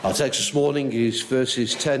Our text this morning is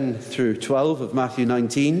verses 10 through 12 of Matthew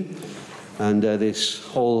 19, and this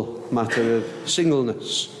whole matter of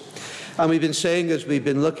singleness. And we've been saying, as we've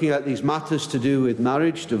been looking at these matters to do with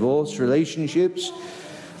marriage, divorce, relationships,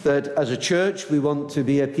 that as a church we want to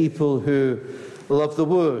be a people who love the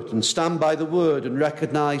Word and stand by the Word and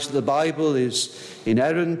recognise that the Bible is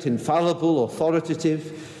inerrant, infallible,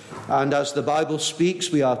 authoritative. And as the Bible speaks,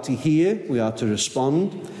 we are to hear, we are to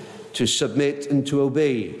respond, to submit and to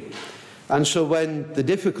obey. And so when the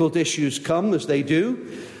difficult issues come, as they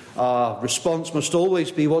do, our response must always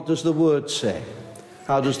be, what does the Word say?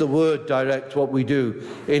 How does the Word direct what we do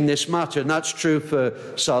in this matter? And that's true for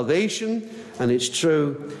salvation, and it's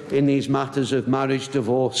true in these matters of marriage,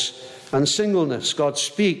 divorce and singleness. God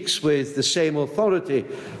speaks with the same authority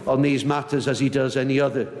on these matters as he does any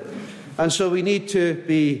other. And so we need to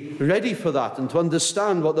be ready for that and to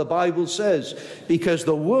understand what the Bible says, because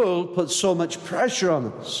the world puts so much pressure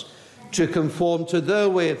on us to conform to their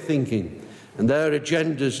way of thinking and their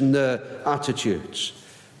agendas and their attitudes.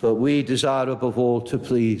 But we desire above all to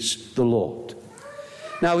please the Lord.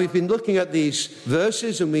 Now, we've been looking at these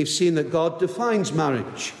verses and we've seen that God defines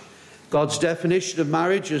marriage. God's definition of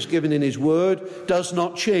marriage, as given in his word, does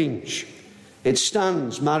not change. It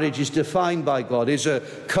stands. Marriage is defined by God, is a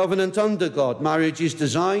covenant under God. Marriage is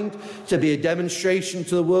designed to be a demonstration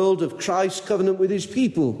to the world of Christ's covenant with his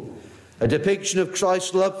people, a depiction of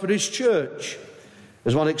Christ's love for his church.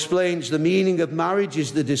 As one explains, the meaning of marriage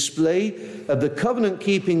is the display of the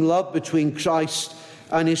covenant-keeping love between Christ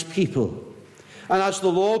and his people. And as the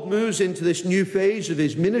Lord moves into this new phase of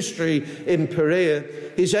his ministry in Perea,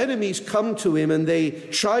 his enemies come to him and they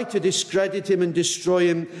try to discredit him and destroy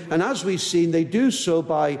him. And as we've seen, they do so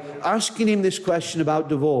by asking him this question about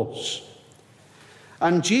divorce.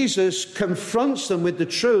 And Jesus confronts them with the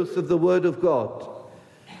truth of the Word of God.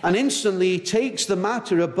 And instantly he takes the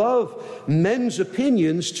matter above men's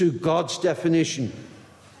opinions to God's definition.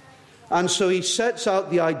 And so he sets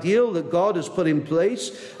out the ideal that God has put in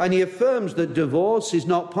place, and he affirms that divorce is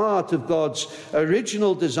not part of God's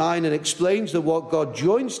original design, and explains that what God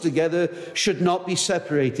joins together should not be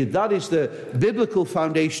separated. That is the biblical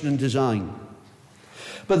foundation and design.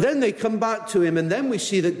 But then they come back to him, and then we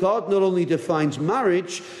see that God not only defines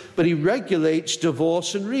marriage, but he regulates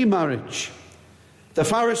divorce and remarriage. The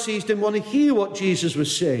Pharisees didn't want to hear what Jesus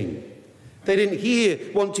was saying. They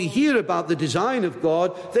didn't want to hear about the design of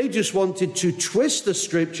God. They just wanted to twist the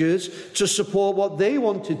scriptures to support what they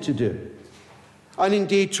wanted to do. And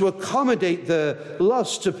indeed to accommodate their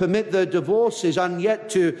lust, to permit their divorces, and yet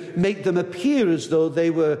to make them appear as though they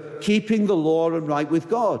were keeping the law and right with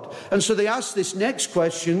God. And so they asked this next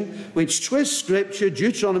question, which twists scripture,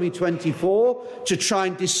 Deuteronomy 24, to try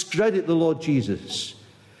and discredit the Lord Jesus.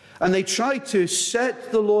 And they try to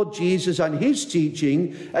set the Lord Jesus and his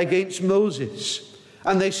teaching against Moses.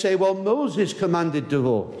 And they say, well, Moses commanded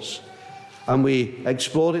divorce. And we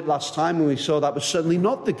explored it last time and we saw that was certainly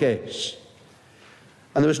not the case.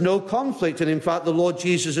 And there was no conflict. And in fact, the Lord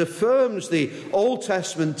Jesus affirms the Old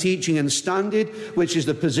Testament teaching and standard, which is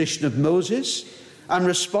the position of Moses, and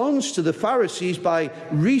responds to the Pharisees by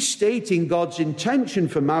restating God's intention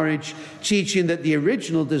for marriage, teaching that the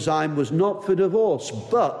original design was not for divorce,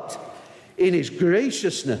 but in his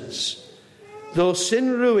graciousness, though sin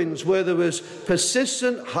ruins where there was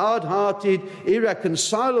persistent, hard-hearted,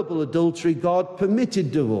 irreconcilable adultery, God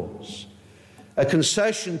permitted divorce, a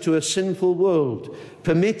concession to a sinful world,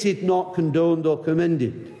 permitted, not condoned or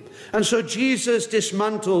commended. And so Jesus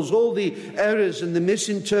dismantles all the errors and the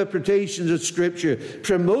misinterpretations of Scripture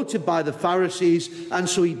promoted by the Pharisees, and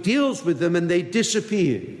so he deals with them and they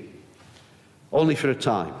disappear, only for a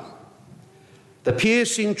time. The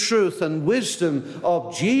piercing truth and wisdom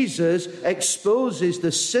of Jesus exposes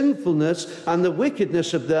the sinfulness and the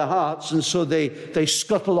wickedness of their hearts, and so they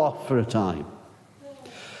scuttle off for a time.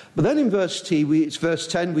 But then in verse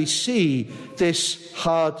 10, we see this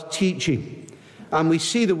hard teaching. And we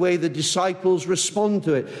see the way the disciples respond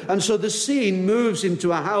to it. And so the scene moves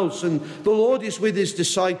into a house, and the Lord is with his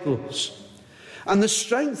disciples. And the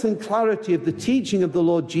strength and clarity of the teaching of the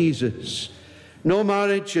Lord Jesus, no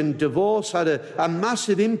marriage and divorce, had a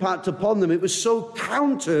massive impact upon them. It was so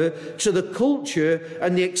counter to the culture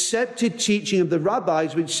and the accepted teaching of the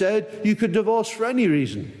rabbis, which said you could divorce for any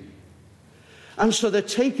reason. And so they're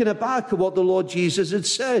taken aback at what the Lord Jesus had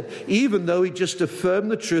said, even though he just affirmed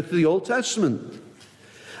the truth of the Old Testament.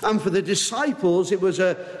 And for the disciples, it was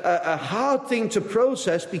a hard thing to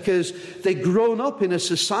process, because they'd grown up in a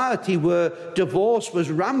society where divorce was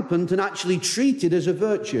rampant and actually treated as a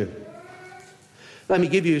virtue. Let me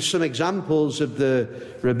give you some examples of the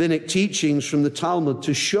rabbinic teachings from the Talmud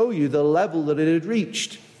to show you the level that it had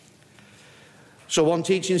reached. So one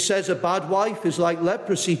teaching says a bad wife is like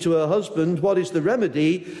leprosy to her husband. What is the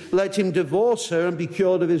remedy? Let him divorce her and be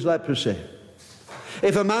cured of his leprosy.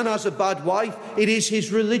 If a man has a bad wife, it is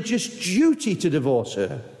his religious duty to divorce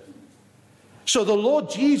her. So the Lord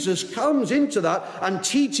Jesus comes into that and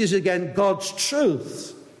teaches again God's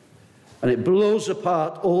truth. And it blows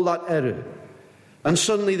apart all that error. And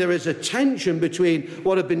suddenly there is a tension between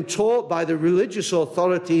what had been taught by the religious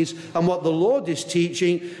authorities and what the Lord is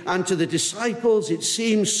teaching. And to the disciples it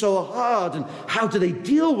seems so hard. And how do they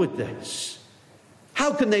deal with this?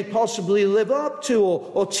 How can they possibly live up to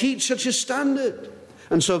or teach such a standard?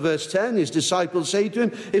 And so verse 10, his disciples say to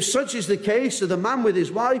him, if such is the case of the man with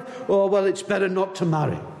his wife, oh, well, it's better not to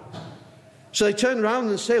marry. So they turn around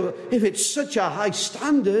and say, well, if it's such a high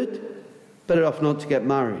standard, better off not to get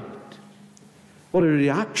married. What a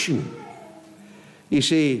reaction. You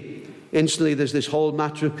see, instantly there's this whole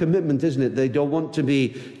matter of commitment, isn't it? They don't want to be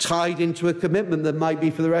tied into a commitment that might be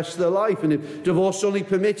for the rest of their life. And if divorce only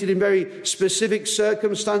permitted in very specific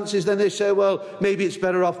circumstances, then they say, well, maybe it's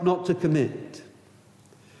better off not to commit.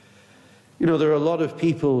 You know, there are a lot of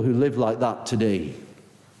people who live like that today,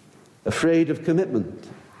 afraid of commitment.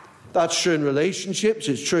 That's true in relationships,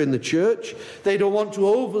 it's true in the church. They don't want to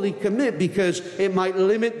overly commit because it might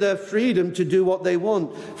limit their freedom to do what they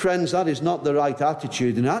want. Friends, that is not the right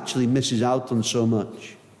attitude and actually misses out on so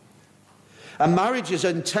much. And marriage is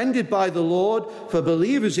intended by the Lord for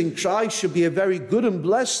believers in Christ should be a very good and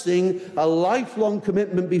blessed thing, a lifelong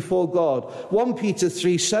commitment before God. 1 Peter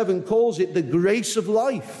 3:7 calls it the grace of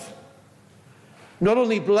life. Not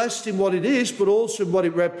only blessed in what it is, but also in what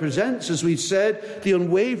it represents, as we said, the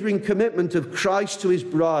unwavering commitment of Christ to his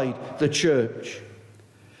bride, the church.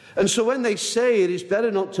 And so when they say it is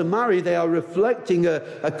better not to marry, they are reflecting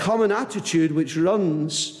a common attitude which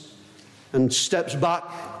runs and steps back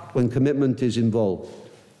when commitment is involved.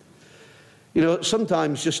 You know,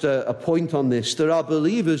 sometimes just a point on this, there are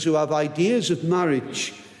believers who have ideas of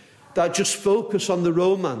marriage that just focus on the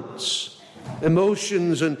romance,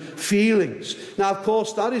 emotions and feelings. Now, of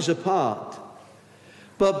course, that is a part.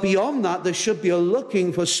 But beyond that, there should be a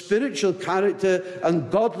looking for spiritual character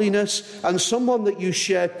and godliness and someone that you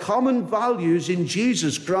share common values in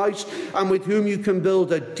Jesus Christ and with whom you can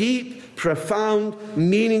build a deep, profound,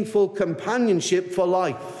 meaningful companionship for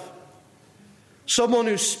life. Someone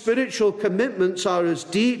whose spiritual commitments are as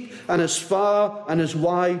deep and as far and as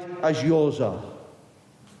wide as yours are.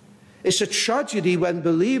 It's a tragedy when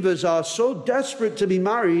believers are so desperate to be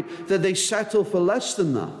married that they settle for less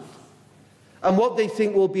than that. And what they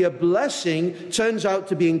think will be a blessing turns out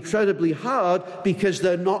to be incredibly hard because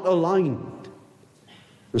they're not aligned.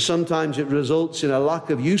 And sometimes it results in a lack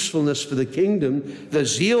of usefulness for the kingdom. The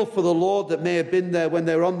zeal for the Lord that may have been there when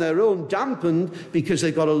they were on their own dampened because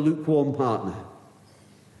they got a lukewarm partner.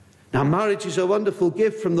 Now, marriage is a wonderful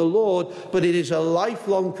gift from the Lord, but it is a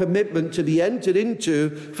lifelong commitment to be entered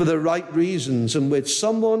into for the right reasons and with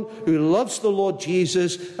someone who loves the Lord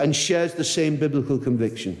Jesus and shares the same biblical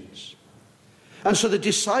convictions. And so the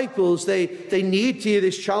disciples, they need to hear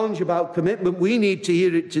this challenge about commitment. We need to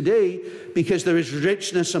hear it today because there is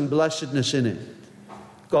richness and blessedness in it.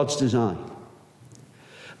 God's design.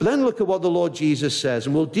 But then look at what the Lord Jesus says,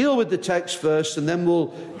 and we'll deal with the text first, and then we'll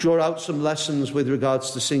draw out some lessons with regards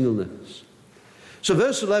to singleness. So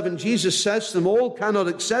verse 11, Jesus says to them, all cannot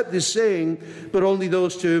accept this saying, but only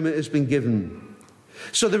those to whom it has been given.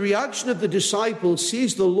 So the reaction of the disciples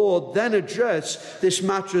sees the Lord then address this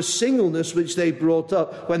matter of singleness which they brought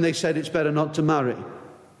up when they said it's better not to marry.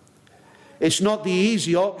 It's not the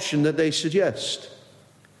easy option that they suggest.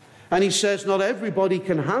 And he says not everybody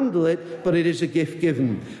can handle it, but it is a gift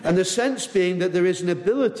given. And the sense being that there is an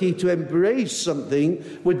ability to embrace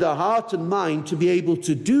something with the heart and mind to be able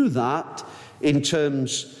to do that in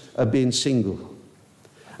terms of being single.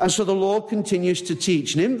 And so the Lord continues to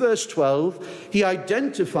teach. And in verse 12, he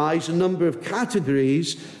identifies a number of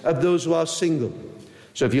categories of those who are single.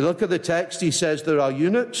 So if you look at the text, he says there are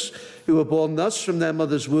eunuchs who were born thus from their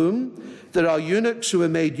mother's womb. There are eunuchs who are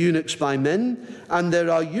made eunuchs by men, and there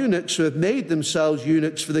are eunuchs who have made themselves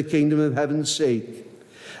eunuchs for the kingdom of heaven's sake.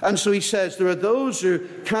 And so he says there are those who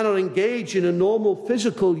cannot engage in a normal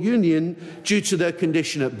physical union due to their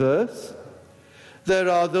condition at birth. There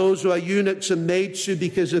are those who are eunuchs and made to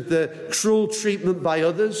because of the cruel treatment by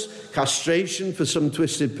others, castration for some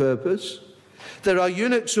twisted purpose. There are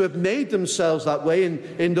eunuchs who have made themselves that way.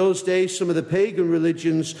 In those days, some of the pagan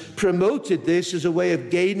religions promoted this as a way of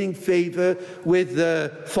gaining favor with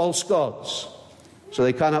false gods. So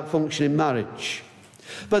they cannot function in marriage.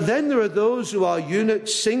 But then there are those who are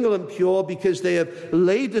eunuchs, single and pure, because they have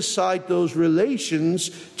laid aside those relations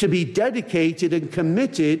to be dedicated and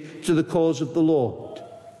committed to the cause of the Lord.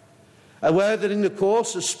 Aware that in the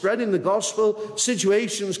course of spreading the gospel,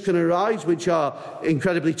 situations can arise which are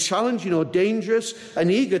incredibly challenging or dangerous,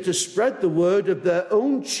 and eager to spread the word of their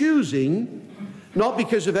own choosing, not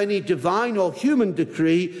because of any divine or human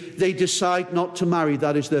decree, they decide not to marry.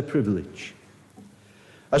 That is their privilege.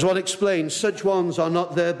 As one explains, such ones are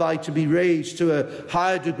not thereby to be raised to a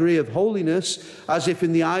higher degree of holiness, as if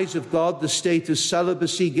in the eyes of God the state of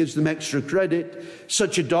celibacy gives them extra credit.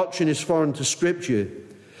 Such a doctrine is foreign to Scripture.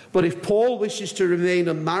 But if Paul wishes to remain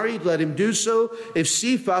unmarried, let him do so. If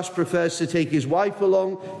Cephas prefers to take his wife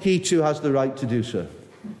along, he too has the right to do so.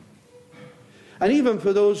 And even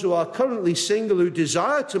for those who are currently single who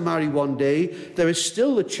desire to marry one day, there is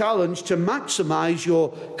still the challenge to maximize your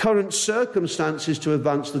current circumstances to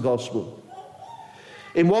advance the gospel.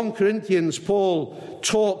 In 1 Corinthians, Paul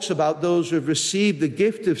talks about those who have received the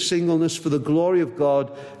gift of singleness for the glory of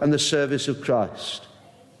God and the service of Christ.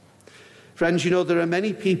 Friends, you know, there are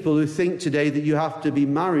many people who think today that you have to be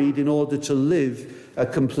married in order to live a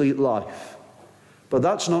complete life. But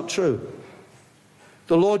that's not true.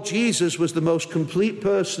 The Lord Jesus was the most complete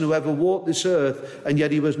person who ever walked this earth, and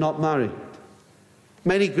yet he was not married.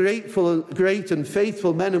 Many great and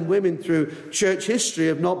faithful men and women through church history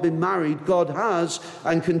have not been married. God has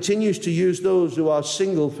and continues to use those who are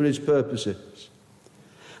single for his purposes.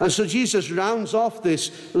 And so Jesus rounds off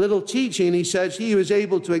this little teaching and he says, he who is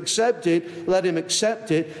able to accept it, let him accept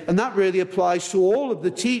it. And that really applies to all of the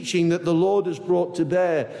teaching that the Lord has brought to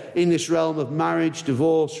bear in this realm of marriage,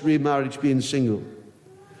 divorce, remarriage, being single.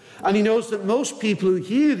 And he knows that most people who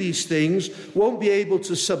hear these things won't be able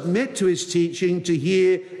to submit to his teaching, to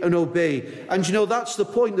hear and obey. And you know, that's the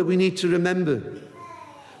point that we need to remember.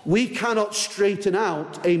 We cannot straighten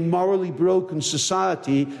out a morally broken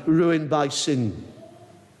society ruined by sin.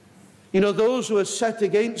 You know, those who are set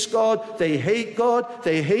against God, they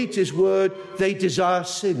hate his word, they desire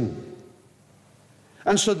sin.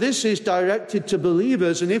 And so this is directed to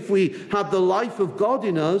believers, and if we have the life of God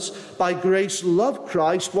in us, by grace love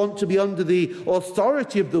Christ, want to be under the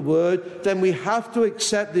authority of the word, then we have to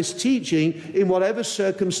accept this teaching in whatever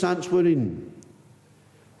circumstance we're in.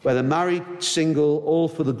 Whether married, single, all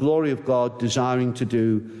for the glory of God, desiring to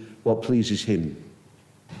do what pleases him.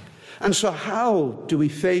 And so how do we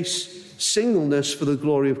face singleness for the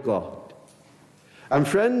glory of God? And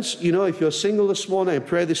friends, you know, if you're single this morning, I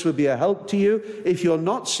pray this would be a help to you. If you're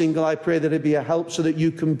not single, I pray that it be a help so that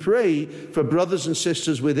you can pray for brothers and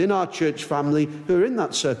sisters within our church family who are in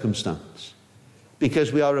that circumstance,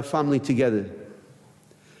 because we are a family together.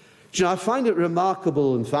 You know, I find it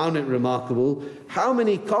remarkable and found it remarkable how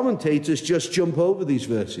many commentators just jump over these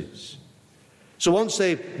verses. So once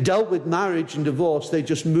they've dealt with marriage and divorce, they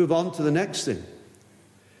just move on to the next thing.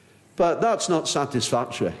 But that's not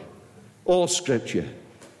satisfactory. All Scripture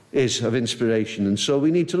is of inspiration, and so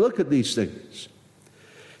we need to look at these things.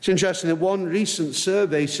 It's interesting that one recent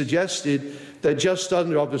survey suggested that just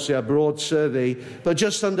under, obviously a broad survey, but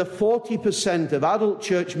just under 40% of adult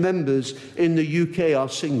church members in the UK are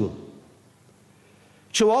single.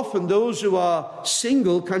 Too often those who are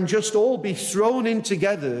single can just all be thrown in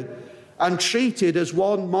together and treated as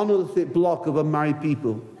one monolithic block of unmarried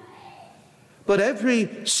people. But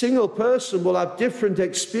every single person will have different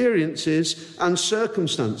experiences and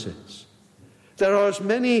circumstances. There are as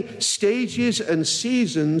many stages and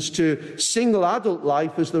seasons to single adult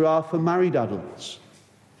life as there are for married adults.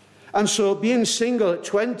 And so being single at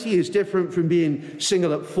 20 is different from being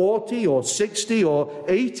single at 40 or 60 or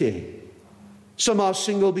 80. Some are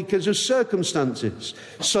single because of circumstances.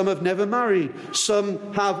 Some have never married.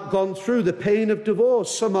 Some have gone through the pain of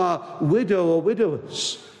divorce. Some are widow or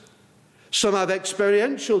widowers. Some have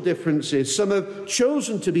experiential differences. Some have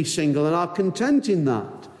chosen to be single and are content in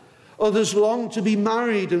that. Others long to be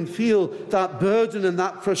married and feel that burden and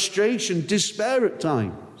that frustration, despair at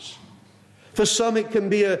times. For some it can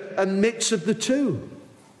be a mix of the two.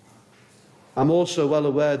 I'm also well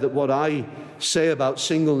aware that what I say about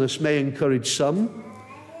singleness may encourage some,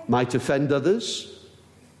 might offend others.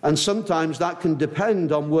 And sometimes that can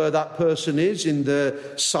depend on where that person is in the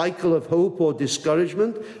cycle of hope or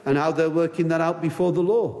discouragement and how they're working that out before the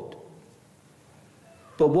Lord.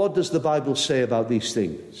 But what does the Bible say about these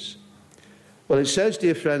things? Well, it says,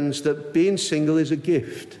 dear friends, that being single is a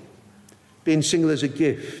gift. Being single is a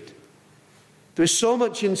gift. There is so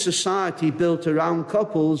much in society built around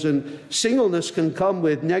couples, and singleness can come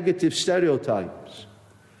with negative stereotypes.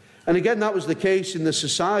 And again, that was the case in the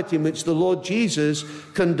society in which the Lord Jesus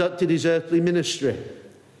conducted his earthly ministry.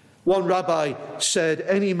 One rabbi said,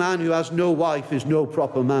 any man who has no wife is no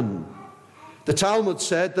proper man. The Talmud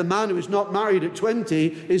said, the man who is not married at 20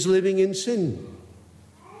 is living in sin.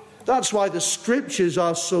 That's why the scriptures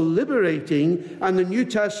are so liberating and the New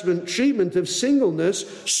Testament treatment of singleness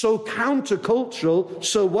so countercultural,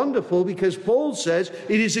 so wonderful, because Paul says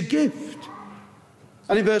it is a gift.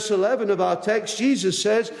 And in verse 11 of our text, Jesus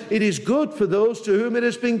says it is good for those to whom it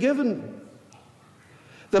has been given.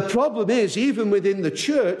 The problem is, even within the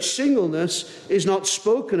church, singleness is not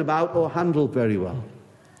spoken about or handled very well.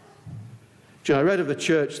 Do you know, I read of a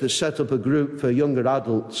church that set up a group for younger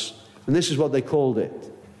adults, and this is what they called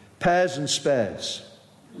it: pairs and spares.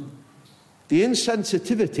 The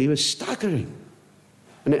insensitivity was staggering,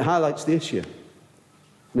 and it highlights the issue,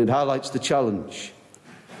 and it highlights the challenge.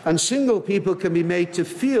 And single people can be made to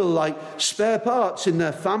feel like spare parts in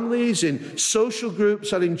their families, in social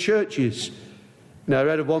groups, and in churches. Now, I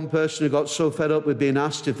read of one person who got so fed up with being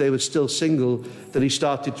asked if they were still single that he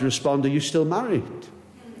started to respond, "Are you still married?"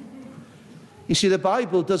 You see, the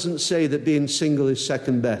Bible doesn't say that being single is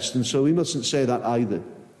second best, and so we mustn't say that either.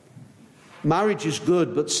 Marriage is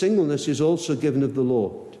good, but singleness is also given of the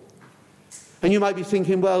Lord. And you might be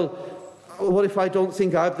thinking, well, what if I don't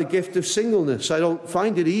think I have the gift of singleness? I don't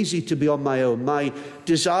find it easy to be on my own. My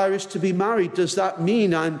desire is to be married. Does that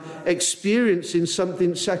mean I'm experiencing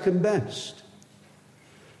something second best?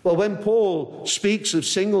 Well, when Paul speaks of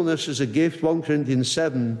singleness as a gift, 1 Corinthians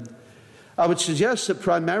 7, I would suggest that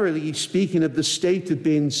primarily he's speaking of the state of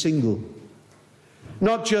being single.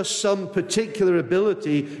 Not just some particular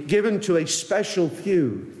ability given to a special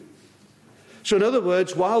few. So in other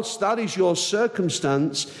words, whilst that is your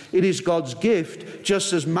circumstance, it is God's gift,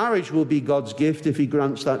 just as marriage will be God's gift if he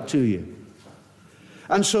grants that to you.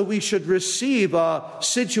 And so we should receive our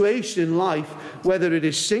situation in life, whether it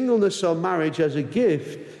is singleness or marriage, as a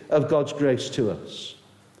gift of God's grace to us.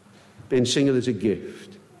 Being single is a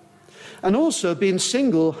gift. And also, being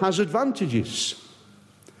single has advantages.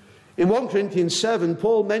 In 1 Corinthians 7,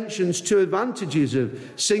 Paul mentions two advantages of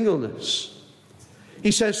singleness.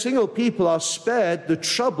 He says single people are spared the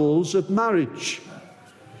troubles of marriage.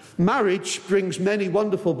 Marriage brings many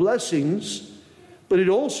wonderful blessings, but it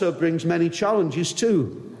also brings many challenges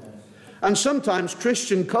too. And sometimes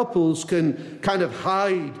Christian couples can kind of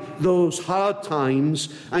hide those hard times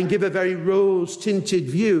and give a very rose-tinted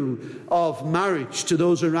view of marriage to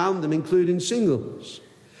those around them, including singles.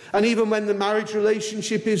 And even when the marriage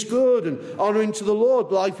relationship is good and honouring to the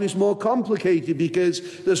Lord, life is more complicated because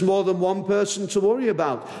there's more than one person to worry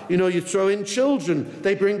about. You know, you throw in children,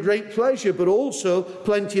 they bring great pleasure, but also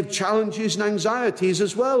plenty of challenges and anxieties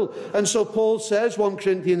as well. And so Paul says, 1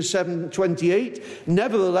 Corinthians 7:28,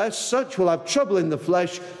 nevertheless, such will have trouble in the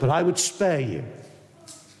flesh, but I would spare you.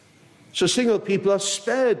 So single people are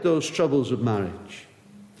spared those troubles of marriage.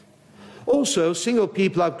 Also, single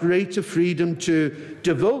people have greater freedom to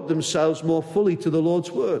devote themselves more fully to the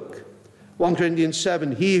Lord's work. 1 Corinthians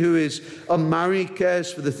 7, he who is unmarried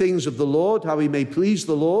cares for the things of the Lord, how he may please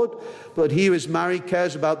the Lord, but he who is married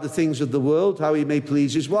cares about the things of the world, how he may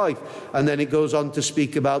please his wife. And then it goes on to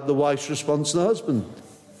speak about the wife's response to the husband.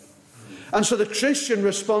 And so the Christian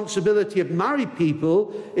responsibility of married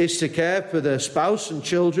people is to care for their spouse and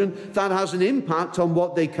children. That has an impact on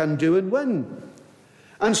what they can do and when.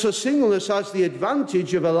 And so singleness has the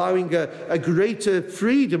advantage of allowing a greater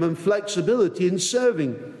freedom and flexibility in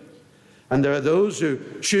serving. And there are those who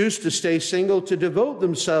choose to stay single to devote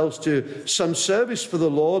themselves to some service for the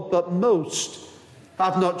Lord, but most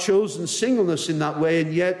have not chosen singleness in that way,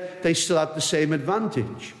 and yet they still have the same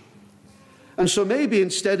advantage. And so maybe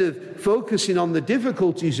instead of focusing on the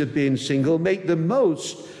difficulties of being single, make the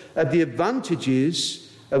most of the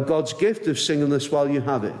advantages of God's gift of singleness while you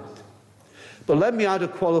have it. But let me add a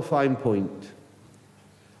qualifying point.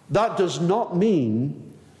 That does not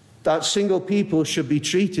mean that single people should be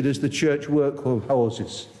treated as the church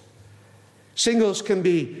workhorses. Singles can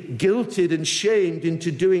be guilted and shamed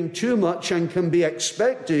into doing too much and can be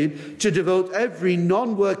expected to devote every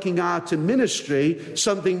non-working hour to ministry,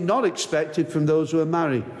 something not expected from those who are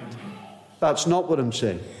married. That's not what I'm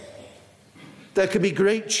saying. There can be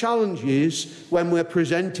great challenges when we're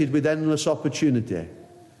presented with endless opportunity.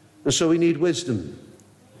 And so we need wisdom.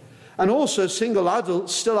 And also, single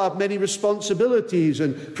adults still have many responsibilities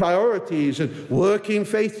and priorities, and working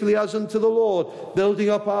faithfully as unto the Lord,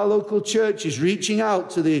 building up our local churches, reaching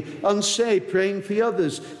out to the unsaved, praying for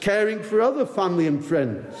others, caring for other family and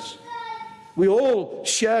friends. We all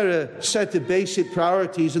share a set of basic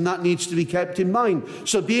priorities, and that needs to be kept in mind.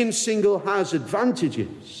 So being single has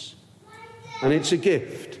advantages, and it's a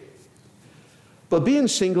gift. But being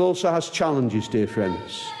single also has challenges, dear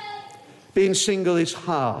friends. Being single is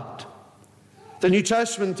hard. The New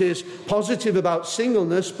Testament is positive about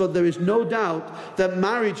singleness, but there is no doubt that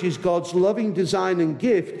marriage is God's loving design and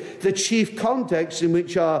gift, the chief context in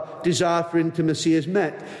which our desire for intimacy is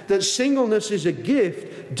met. That singleness is a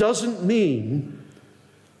gift doesn't mean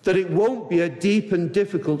that it won't be a deep and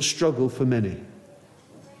difficult struggle for many.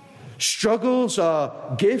 Struggles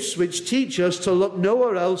are gifts which teach us to look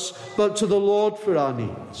nowhere else but to the Lord for our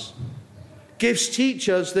needs. Gifts teach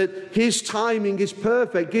us that his timing is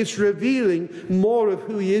perfect. Gifts revealing more of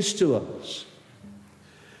who he is to us.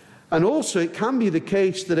 And also it can be the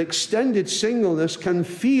case that extended singleness can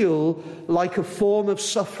feel like a form of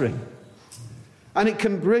suffering. And it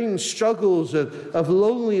can bring struggles of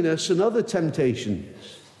loneliness and other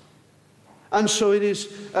temptations. And so it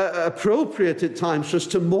is appropriate at times for us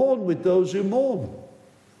to mourn with those who mourn.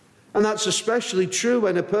 And that's especially true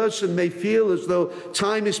when a person may feel as though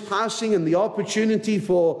time is passing and the opportunity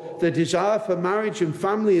for the desire for marriage and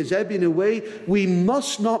family is ebbing away. We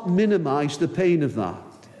must not minimize the pain of that.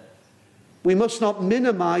 We must not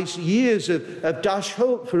minimize years of dashed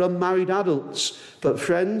hope for unmarried adults. But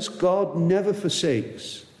friends, God never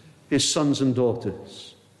forsakes his sons and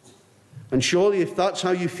daughters. And surely if that's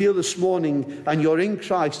how you feel this morning and you're in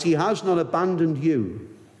Christ, he has not abandoned you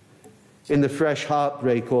in the fresh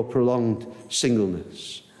heartbreak or prolonged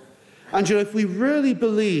singleness. And you know, if we really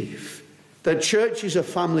believe that church is a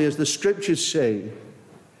family, as the scriptures say,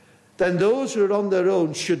 then those who are on their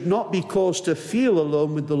own should not be caused to feel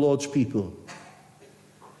alone with the Lord's people.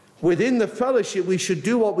 Within the fellowship, we should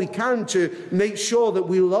do what we can to make sure that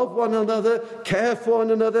we love one another, care for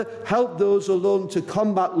one another, help those alone to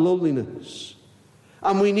combat loneliness.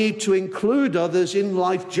 And we need to include others in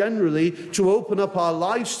life generally, to open up our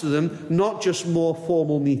lives to them, not just more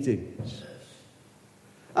formal meetings.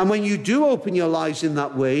 And when you do open your lives in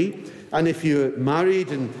that way, and if you're married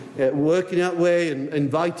and working that way and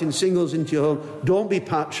inviting singles into your home, don't be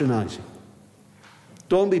patronizing.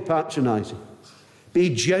 Don't be patronizing. Be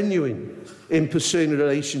genuine in pursuing a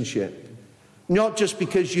relationship. Not just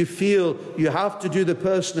because you feel you have to do the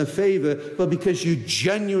person a favor, but because you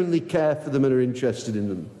genuinely care for them and are interested in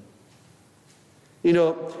them. You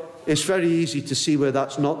know, it's very easy to see where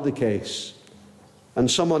that's not the case. And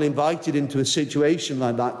someone invited into a situation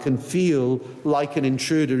like that can feel like an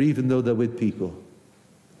intruder even though they're with people.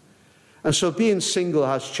 And so being single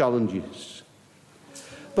has challenges.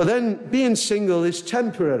 But then being single is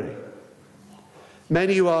temporary.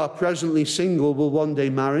 Many who are presently single will one day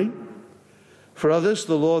marry. For others,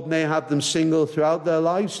 the Lord may have them single throughout their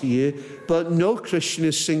lives here, but no Christian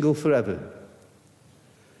is single forever.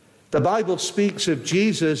 The Bible speaks of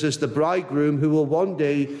Jesus as the bridegroom who will one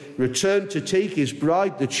day return to take his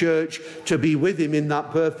bride, the church, to be with him in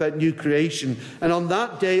that perfect new creation. And on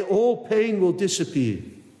that day, all pain will disappear,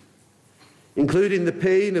 including the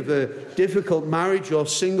pain of a difficult marriage or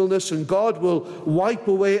singleness, and God will wipe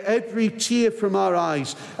away every tear from our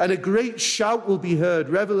eyes, and a great shout will be heard.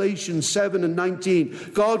 Revelation 7 and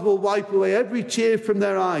 19. God will wipe away every tear from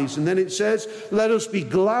their eyes. And then it says, let us be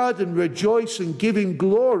glad and rejoice and give him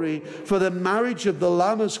glory, for the marriage of the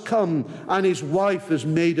Lamb has come, and his wife has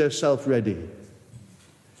made herself ready.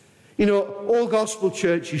 You know, all gospel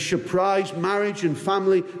churches should prize marriage and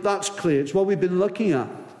family. That's clear. It's what we've been looking at.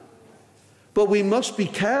 But we must be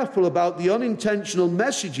careful about the unintentional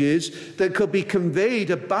messages that could be conveyed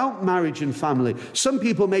about marriage and family. Some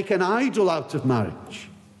people make an idol out of marriage.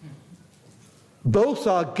 Both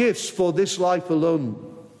are gifts for this life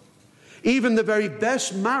alone. Even the very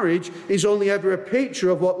best marriage is only ever a picture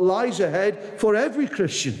of what lies ahead for every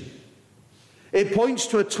Christian. It points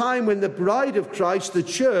to a time when the bride of Christ, the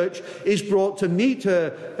church, is brought to meet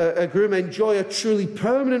her groom, enjoy a truly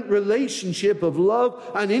permanent relationship of love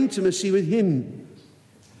and intimacy with him.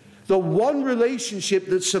 The one relationship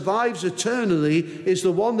that survives eternally is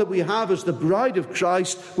the one that we have as the bride of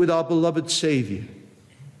Christ with our beloved Savior.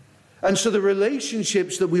 And so the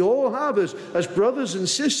relationships that we all have as brothers and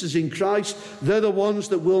sisters in Christ, they're the ones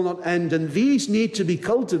that will not end. And these need to be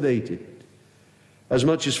cultivated as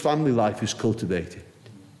much as family life is cultivated.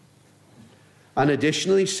 And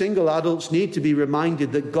additionally, single adults need to be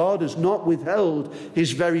reminded that God has not withheld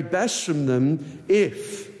his very best from them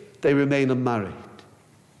if they remain unmarried.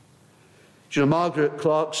 You know, Margaret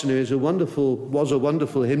Clarkson, who was a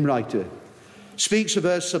wonderful hymn writer, speaks of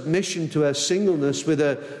her submission to her singleness with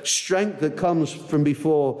a strength that comes from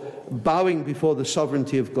bowing before the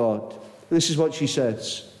sovereignty of God. This is what she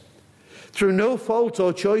says. Through no fault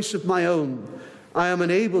or choice of my own, I am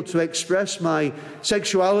unable to express my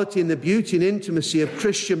sexuality in the beauty and intimacy of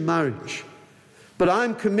Christian marriage. But I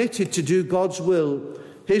am committed to do God's will.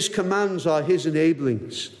 His commands are his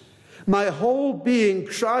enablings. My whole being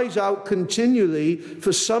cries out continually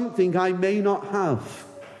for something I may not have.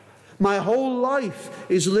 My whole life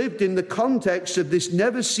is lived in the context of this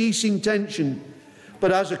never-ceasing tension.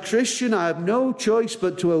 But as a Christian, I have no choice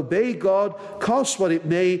but to obey God, cost what it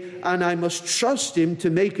may, and I must trust Him to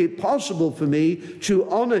make it possible for me to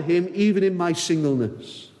honor Him even in my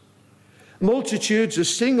singleness. Multitudes of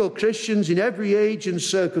single Christians in every age and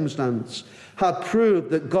circumstance have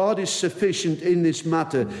proved that God is sufficient in this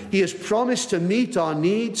matter. He has promised to meet our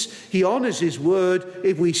needs. He honors His word.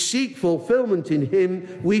 If we seek fulfillment in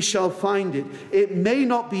Him, we shall find it. It may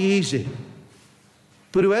not be easy,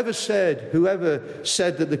 but whoever said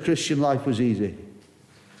that the Christian life was easy?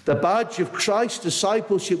 The badge of Christ's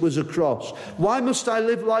discipleship was a cross. Why must I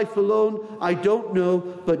live life alone? I don't know,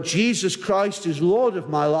 but Jesus Christ is Lord of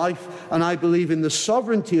my life, and I believe in the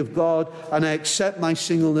sovereignty of God, and I accept my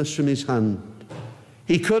singleness from His hand.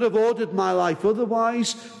 He could have ordered my life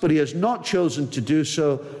otherwise, but He has not chosen to do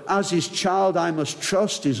so. As His child, I must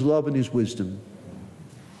trust His love and His wisdom.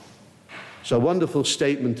 It's a wonderful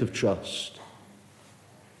statement of trust.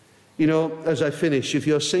 You know, as I finish, if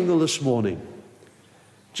you're single this morning,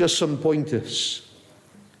 just some pointers.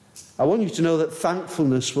 I want you to know that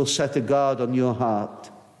thankfulness will set a guard on your heart.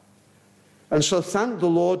 And so thank the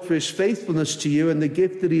Lord for His faithfulness to you and the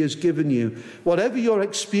gift that He has given you. Whatever your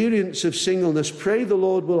experience of singleness, pray the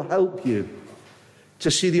Lord will help you to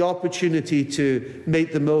see the opportunity to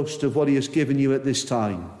make the most of what He has given you at this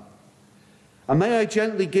time. And may I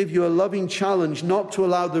gently give you a loving challenge not to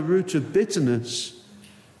allow the root of bitterness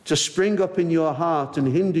to spring up in your heart and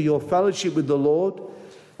hinder your fellowship with the Lord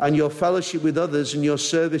and your fellowship with others and your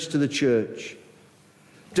service to the church.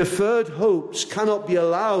 Deferred hopes cannot be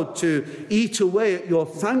allowed to eat away at your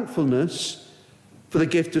thankfulness for the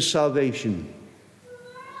gift of salvation.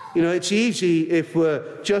 You know, it's easy if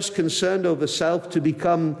we're just concerned over self to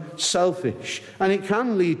become selfish, and it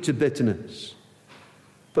can lead to bitterness.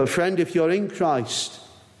 But friend, if you're in Christ,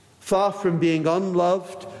 far from being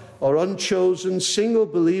unloved or unchosen, single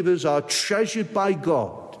believers are treasured by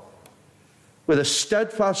God with a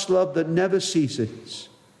steadfast love that never ceases.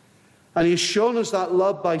 And He has shown us that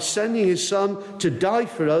love by sending His Son to die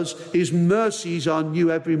for us. His mercies are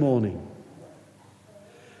new every morning.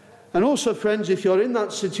 And also, friends, if you're in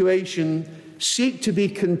that situation, seek to be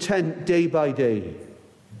content day by day.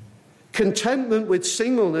 Contentment with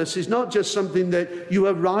singleness is not just something that you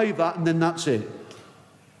arrive at and then that's it.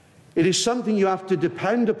 It is something you have to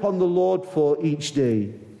depend upon the Lord for each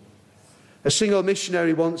day. A single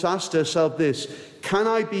missionary once asked herself this: can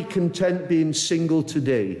I be content being single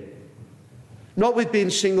today? Not with being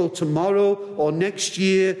single tomorrow or next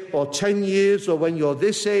year or 10 years or when you're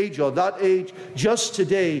this age or that age, just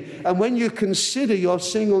today. And when you consider your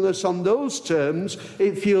singleness on those terms,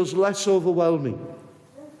 it feels less overwhelming.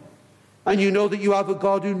 And you know that you have a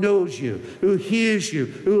God who knows you, who hears you,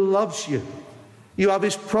 who loves you. You have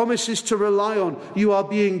His promises to rely on. You are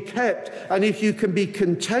being kept. And if you can be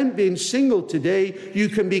content being single today, you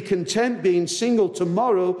can be content being single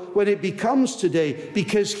tomorrow when it becomes today,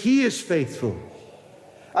 because He is faithful.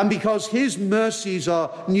 And because His mercies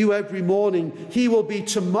are new every morning, He will be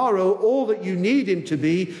tomorrow all that you need Him to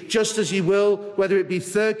be, just as He will, whether it be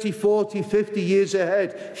 30, 40, 50 years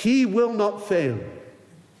ahead. He will not fail.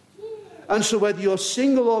 And so whether you're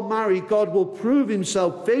single or married, God will prove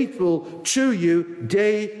Himself faithful to you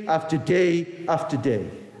day after day after day.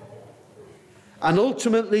 And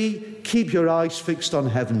ultimately, keep your eyes fixed on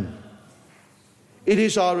heaven. It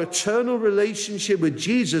is our eternal relationship with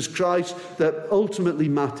Jesus Christ that ultimately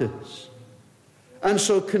matters. And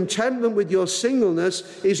so contentment with your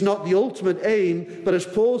singleness is not the ultimate aim, but as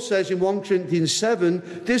Paul says in 1 Corinthians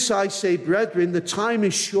 7, this I say, brethren, the time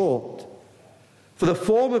is short. For the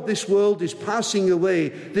form of this world is passing away.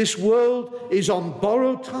 This world is on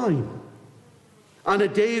borrowed time. And a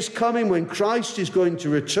day is coming when Christ is going to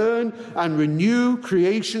return and renew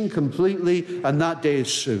creation completely, and that day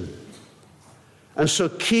is soon. And so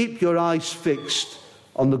keep your eyes fixed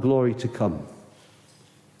on the glory to come.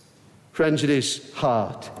 Friends, it is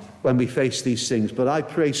hard when we face these things, but I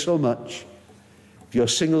pray so much. If you're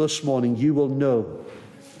single this morning, you will know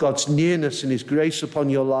God's nearness and His grace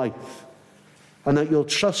upon your life, and that you'll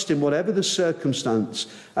trust Him whatever the circumstance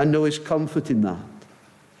and know His comfort in that.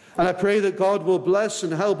 And I pray that God will bless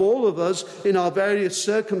and help all of us in our various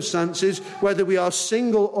circumstances, whether we are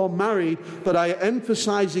single or married. But I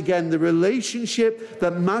emphasize again, the relationship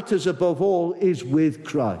that matters above all is with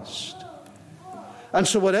Christ. And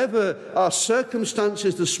so whatever our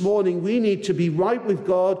circumstances this morning, we need to be right with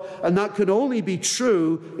God, and that can only be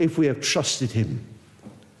true if we have trusted Him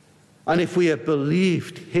and if we have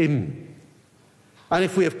believed Him. And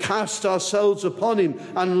if we have cast ourselves upon him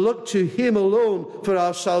and looked to him alone for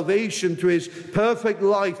our salvation through his perfect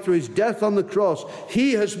life, through his death on the cross,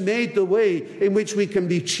 he has made the way in which we can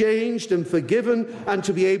be changed and forgiven and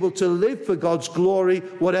to be able to live for God's glory,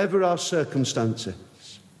 whatever our circumstances.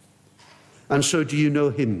 And so, do you know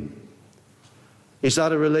him? Is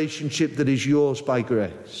that a relationship that is yours by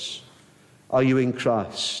grace? Are you in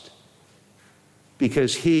Christ?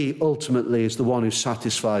 Because he ultimately is the one who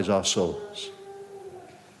satisfies our souls.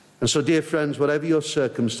 And so, dear friends, whatever your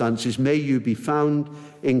circumstances, may you be found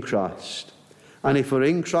in Christ. And if we're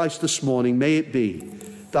in Christ this morning, may it be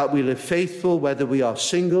that we live faithful, whether we are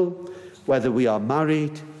single, whether we are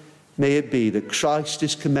married. May it be that Christ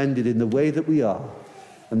is commended in the way that we are,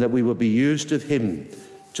 and that we will be used of him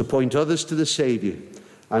to point others to the Saviour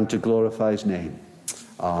and to glorify his name.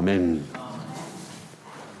 Amen.